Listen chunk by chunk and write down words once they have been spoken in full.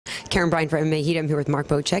Karyn Bryant for MMA H.E.A.T. I'm here with Mark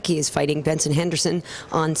Bocek. He is fighting Ben Henderson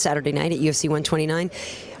on Saturday night at UFC 129.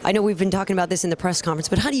 I know we've been talking about this in the press conference,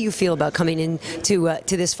 but how do you feel about coming in to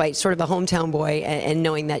this fight, sort of a hometown boy, and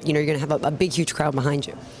knowing that you're going to have a big, huge crowd behind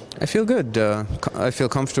you? I feel good. I feel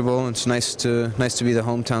comfortable. It's nice to be the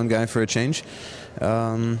hometown guy for a change.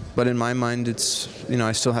 But in my mind, it's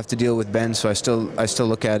I still have to deal with Ben, so I still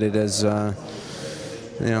look at it as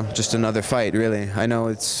just another fight. Really, I know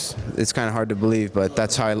it's kind of hard to believe, but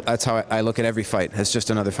that's how I look at every fight. It's just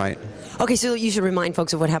another fight. Okay, so you should remind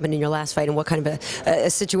folks of what happened in your last fight and what kind of a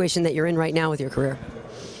situation that you're in right now with your career.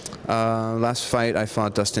 Last fight, I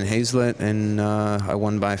fought Dustin Hazlett, and I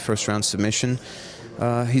won by first-round submission.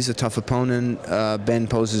 He's a tough opponent. Ben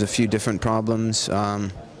poses a few different problems.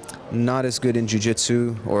 Not as good in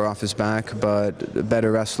jiu-jitsu or off his back, but a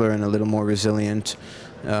better wrestler and a little more resilient.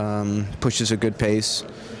 Pushes a good pace,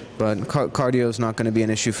 but cardio is not going to be an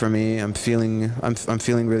issue for me. I'm feeling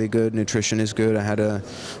really good. Nutrition is good. I had a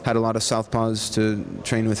lot of southpaws to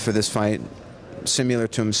train with for this fight, similar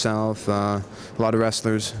to himself. A lot of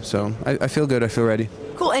wrestlers, so I feel good. I feel ready.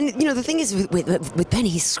 Cool. And the thing is with Ben,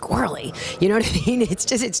 he's squirrely. You know what I mean?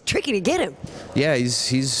 It's tricky to get him. Yeah,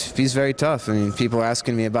 he's very tough. I mean, people are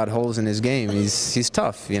asking me about holes in his game. He's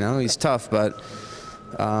tough. He's tough, but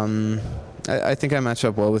I think I match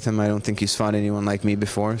up well with him. I don't think he's fought anyone like me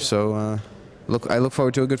before, so I look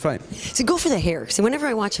forward to a good fight. So go for the hair. So whenever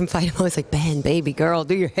I watch him fight, I'm always like, Ben, baby girl,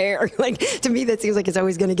 do your hair. Like, to me, that seems like it's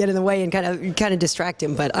always going to get in the way and kind of distract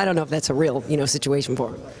him. But I don't know if that's a real situation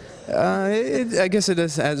for him. I guess it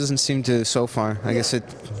doesn't seem to so far. I guess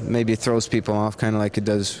maybe it throws people off, kind of like it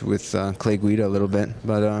does with Clay Guida a little bit.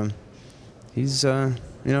 But he's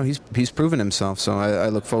proven himself, so I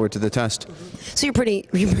look forward to the test. So you're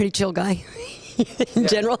pretty chill guy in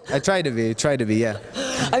general? I try to be, yeah.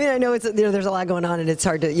 I mean, I know there's a lot going on and it's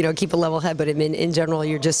hard to keep a level head, but in general,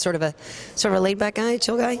 you're just sort of a laid back guy,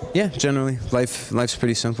 chill guy? Yeah, generally. Life's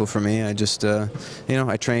pretty simple for me. I just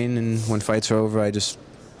I train, and when fights are over, I just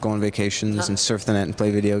go on vacations and surf the net and play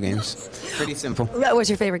video games. Pretty simple. What's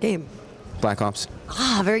your favorite game? Black Ops.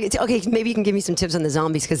 Ah, very good. Okay, maybe you can give me some tips on the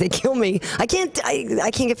zombies, because they kill me. I can't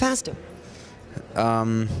get past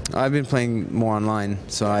them. I've been playing more online,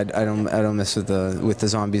 so I don't mess with the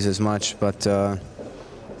zombies as much, but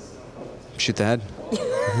shoot the head.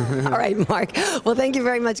 All right, Mark. Well, thank you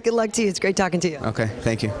very much. Good luck to you. It's great talking to you. Okay,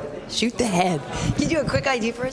 thank you. Shoot the head. Can you do a quick ID for us?